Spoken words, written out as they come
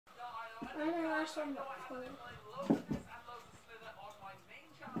last one not full.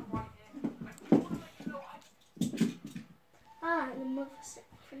 Ah, the mother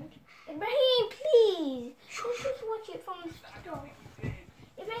section. Ibrahim, please! You should watch it from the start.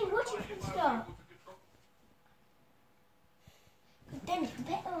 Ibrahim, watch it from the start. Then it's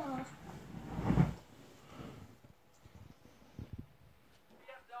better.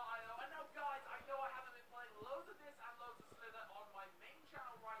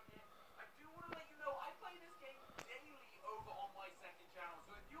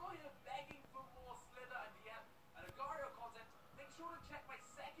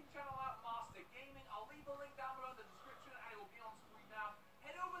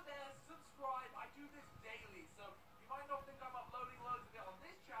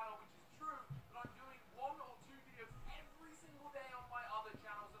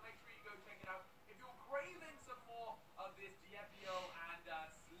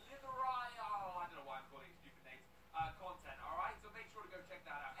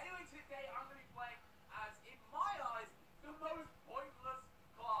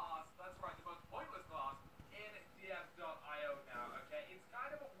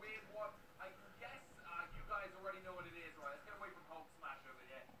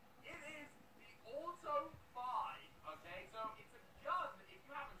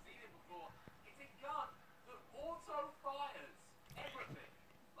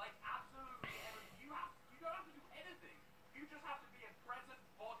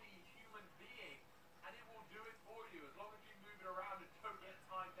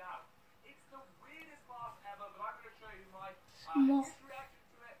 More.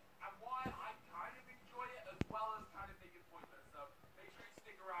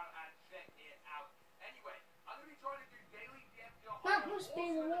 That must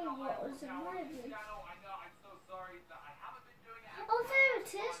be the one what was in my view. Oh, there it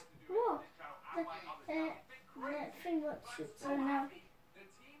is. What? The thing that shoots on now.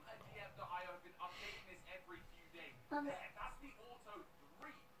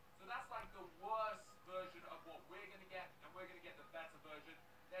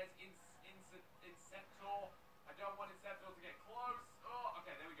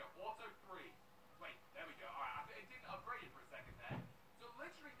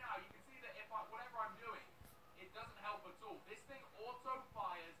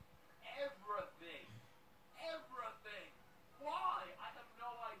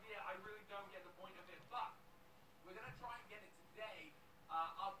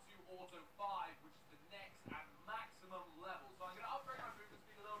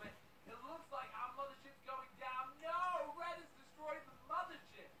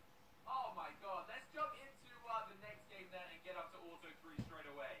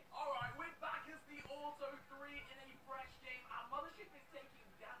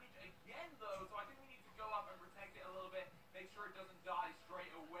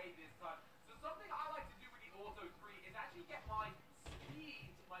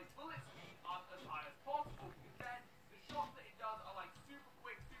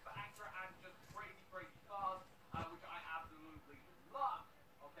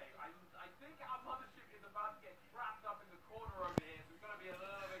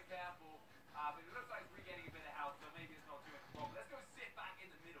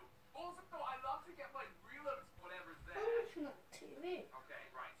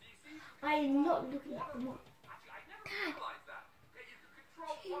 I'm not looking at them all.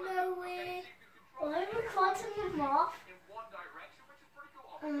 Dad, you know where I'm recording them off.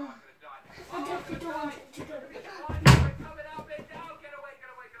 I just don't want it to go.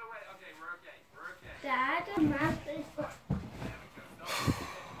 Dad, I'm not this.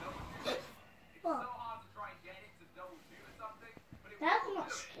 What? That's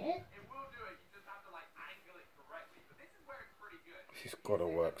not scared. This has got to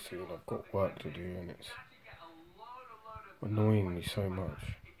work soon. I've got work to do and it's annoying me so much.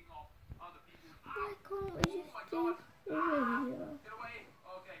 Why can't we just do the video?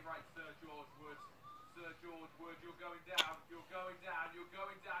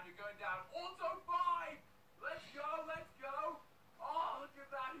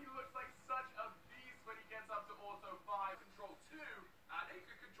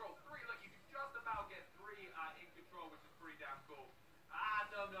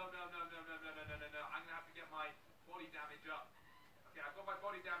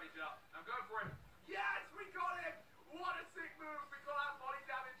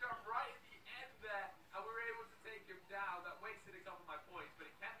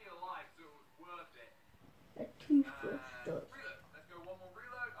 A toothbrush does.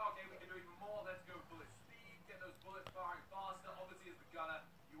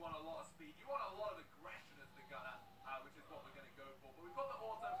 want a lot of speed. You want a lot of aggression as the gunner, which is what we're going to go for. But we've got the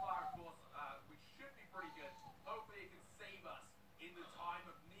auto fire, of course, which should be pretty good. Hopefully it can save us in the time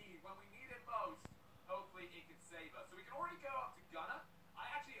of need. When we need it most, hopefully it can save us. So we can already go up to gunner. I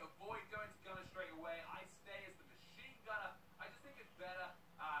actually avoid going to gunner straight away. I stay as the machine gunner. I just think it's better,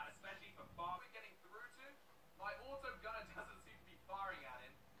 especially for farming getting through to. My auto gunner doesn't seem to be firing at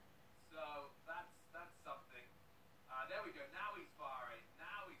him. So that's something. There we go. Now he's firing.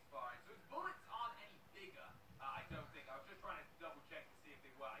 Now he's firing. So his bullets aren't any bigger. I don't think. I was just trying to double check to see if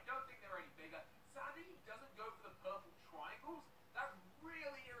they were. I don't think they're any bigger. Sadly, he doesn't go for the purple triangles. That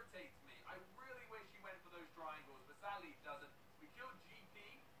really irritates me. I really wish he went for those triangles, but sadly he doesn't. We killed GP,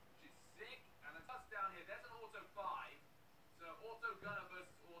 which is sick, and a touchdown here. There's an auto 5. So auto gunner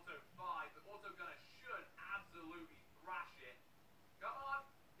versus auto 5. The auto gunner should absolutely thrash it. Come on,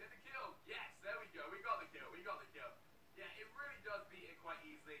 get the kill. Yes, there we go. We got the kill. We got the kill. Yeah, it really does beat it quite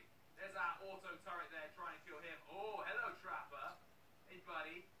easily. There's our auto turret there trying to kill him. Oh, hello, Trapper. Hey,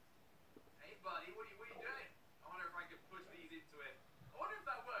 buddy. Hey, buddy. What are you doing? I wonder if I can push these into him. I wonder if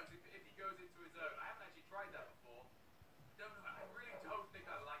that works, if he goes into his own. I haven't actually tried that before. Don't know. I really don't think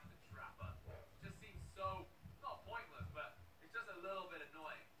I like the Trapper. It just seems so, not pointless, but it's just a little bit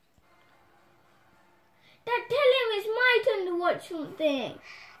annoying. Dad, tell him it's my turn to watch something.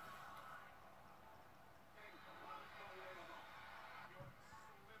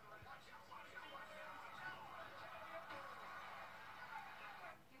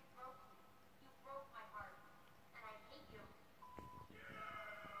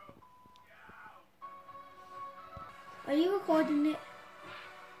 Are you recording it?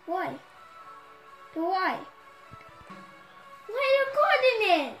 Why? Why? Why are you recording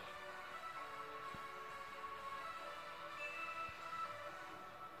it?